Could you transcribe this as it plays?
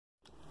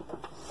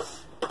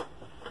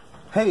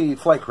Hey,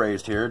 Flight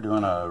Crazed here,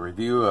 doing a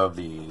review of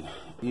the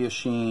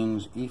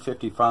Eachines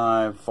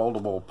E55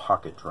 foldable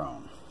pocket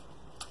drone.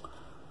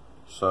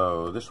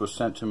 So this was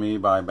sent to me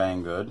by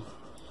Banggood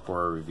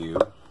for a review,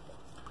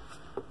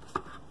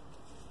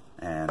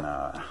 and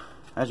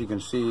as you can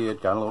see,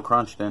 it got a little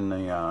crunched in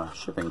the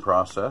shipping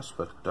process,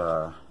 but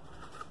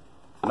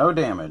no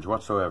damage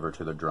whatsoever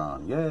to the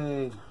drone.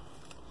 Yay!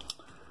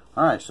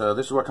 Alright, so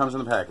this is what comes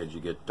in the package.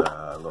 You get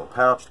a little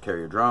pouch to carry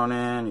your drone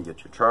in, you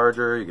get your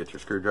charger, you get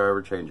your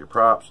screwdriver, change your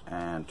props,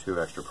 and 2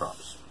 extra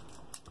props.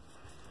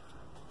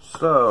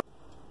 So,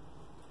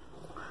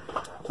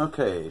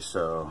 okay,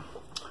 so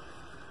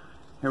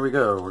here we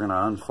go. We're going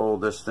to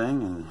unfold this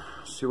thing and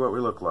see what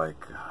we look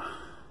like.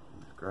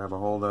 Grab a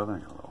hold of it. I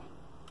got a little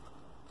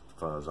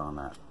fuzz on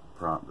that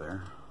prop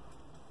there.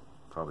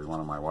 Probably one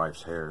of my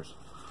wife's hairs.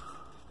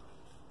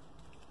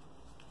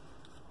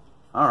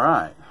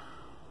 Alright.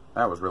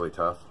 That was really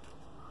tough.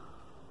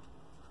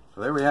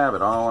 So there we have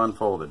it, all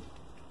unfolded.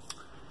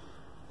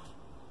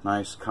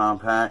 Nice,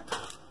 compact.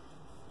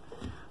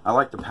 I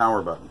like the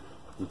power button.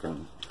 You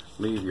can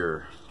leave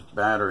your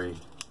battery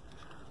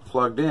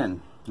plugged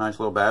in. Nice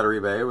little battery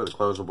bay with a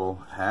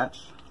closable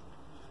hatch.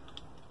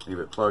 Leave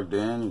it plugged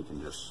in. You can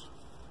just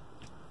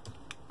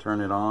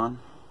turn it on.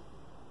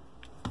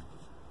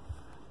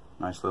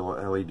 Nice little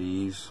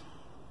LEDs.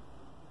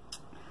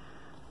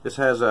 This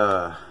has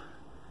a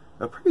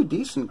pretty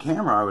decent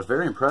camera. I was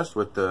very impressed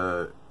with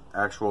the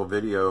actual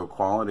video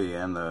quality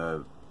and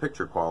the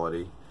picture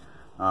quality.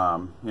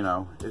 You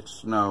know,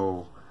 it's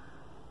no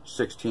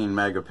 16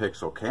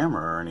 megapixel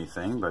camera or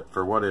anything, but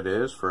for what it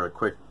is, for a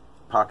quick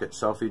pocket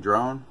selfie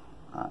drone,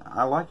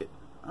 I like it.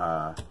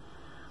 I'm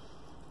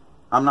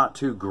not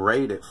too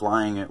great at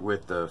flying it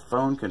with the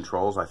phone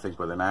controls. I think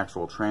with an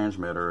actual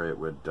transmitter it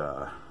would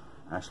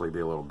actually be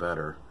a little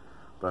better,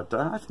 but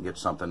I think it's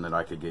something that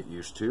I could get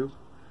used to.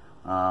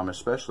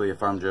 Especially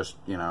if I'm just,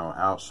 you know,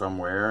 out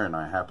somewhere and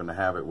I happen to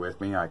have it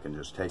with me. I can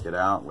just take it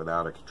out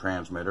without a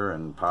transmitter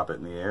and pop it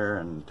in the air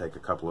and take a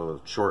couple of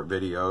short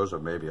videos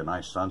of maybe a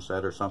nice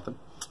sunset or something,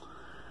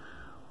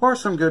 or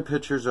some good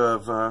pictures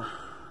of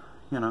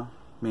you know,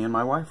 me and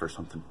my wife or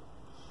something.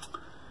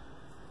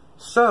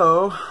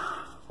 So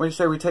what do you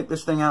say we take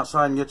this thing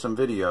outside and get some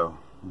video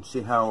and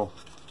see how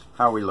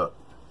we look?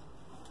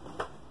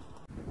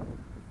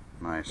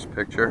 Nice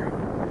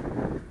picture.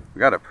 We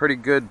got a pretty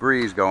good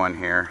breeze going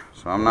here,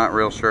 so I'm not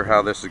real sure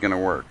how this is going to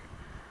work.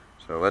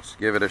 So let's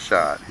give it a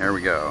shot. Here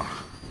we go.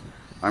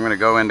 I'm going to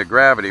go into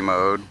gravity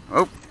mode.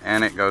 Oh,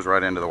 and it goes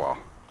right into the wall.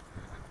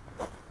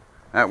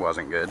 That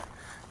wasn't good.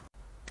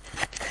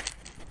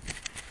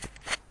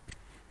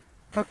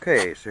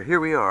 Okay, so here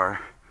we are.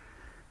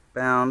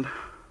 Bound.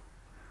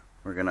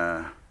 We're going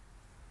to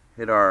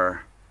hit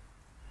our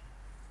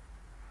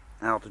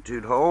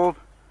altitude hold.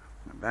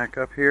 Back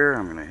up here.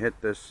 I'm going to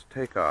hit this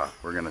takeoff.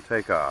 We're going to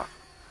take off.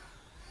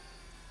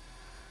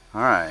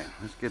 Alright,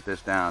 let's get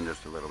this down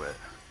just a little bit.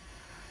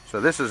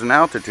 So this is an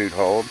altitude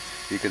hold.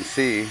 You can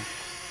see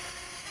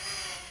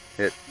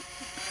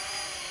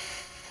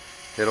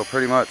it'll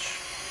pretty much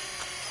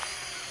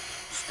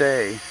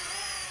stay.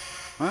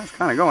 Well, it's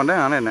kind of going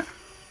down, isn't it?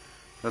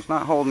 It's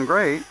not holding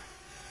great.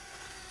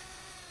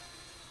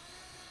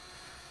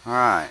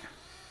 Alright,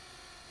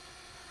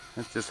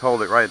 let's just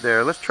hold it right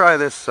there. Let's try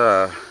this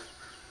draw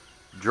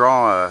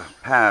a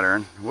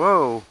pattern.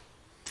 Whoa,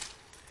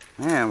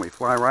 man, we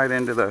fly right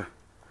into the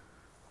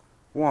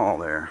wall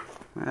there.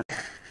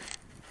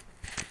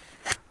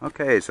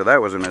 Okay, so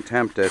that was an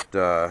attempt at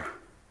the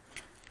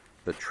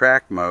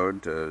track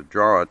mode, to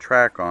draw a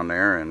track on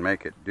there and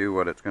make it do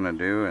what it's going to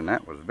do, and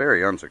that was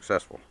very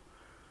unsuccessful.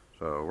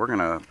 So we're going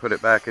to put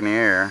it back in the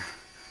air.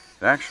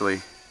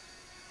 Actually,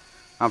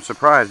 I'm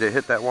surprised it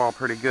hit that wall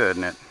pretty good,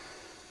 and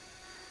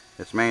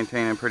it's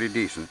maintaining pretty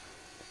decent.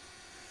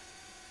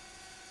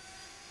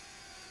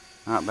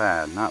 Not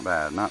bad, not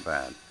bad, not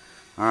bad.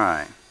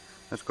 Alright,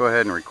 let's go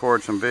ahead and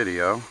record some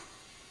video.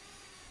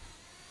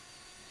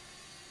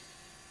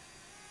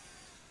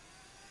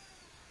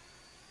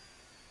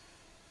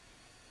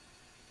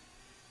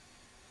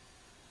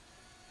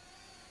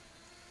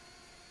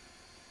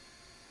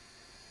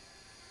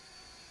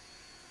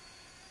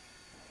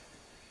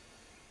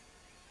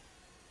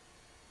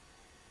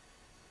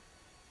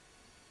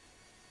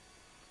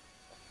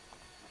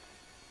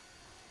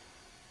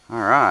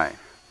 Alright,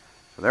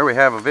 so there we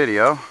have a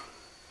video.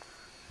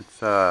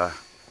 Let's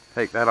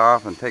take that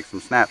off and take some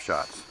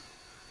snapshots.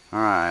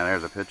 Alright,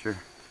 there's a picture.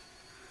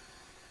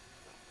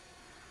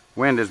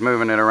 Wind is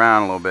moving it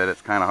around a little bit. It's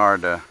kind of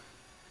hard to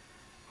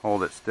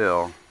hold it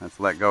still. Let's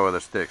let go of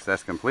the sticks.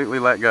 That's completely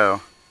let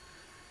go.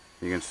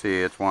 You can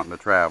see it's wanting to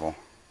travel.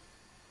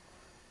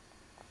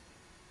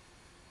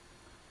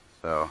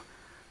 So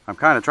I'm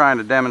kind of trying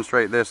to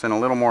demonstrate this in a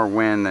little more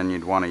wind than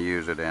you'd want to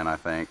use it in, I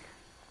think.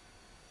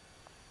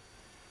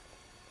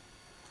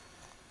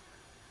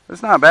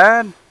 It's not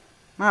bad.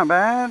 Not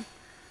bad.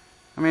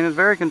 I mean, it's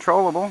very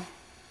controllable.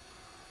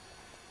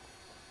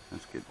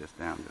 Let's get this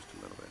down just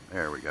a little bit.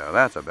 There we go.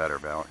 That's a better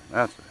belly.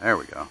 There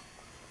we go.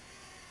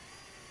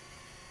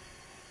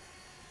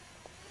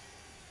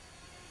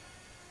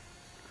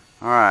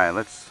 Alright,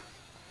 let's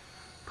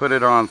put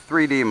it on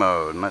 3D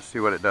mode and let's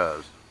see what it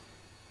does.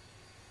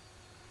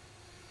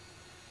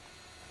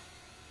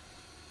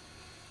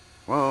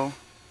 Whoa.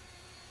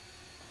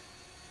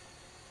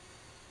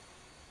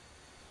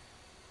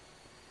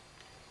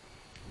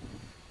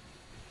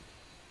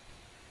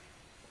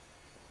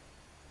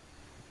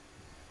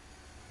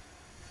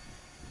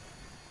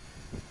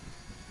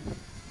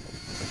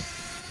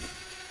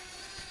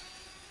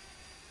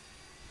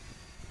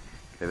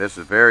 Okay, this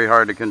is very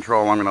hard to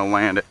control. I'm going to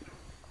land it.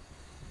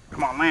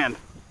 Come on, land.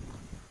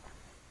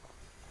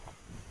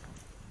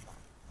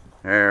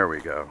 There we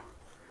go.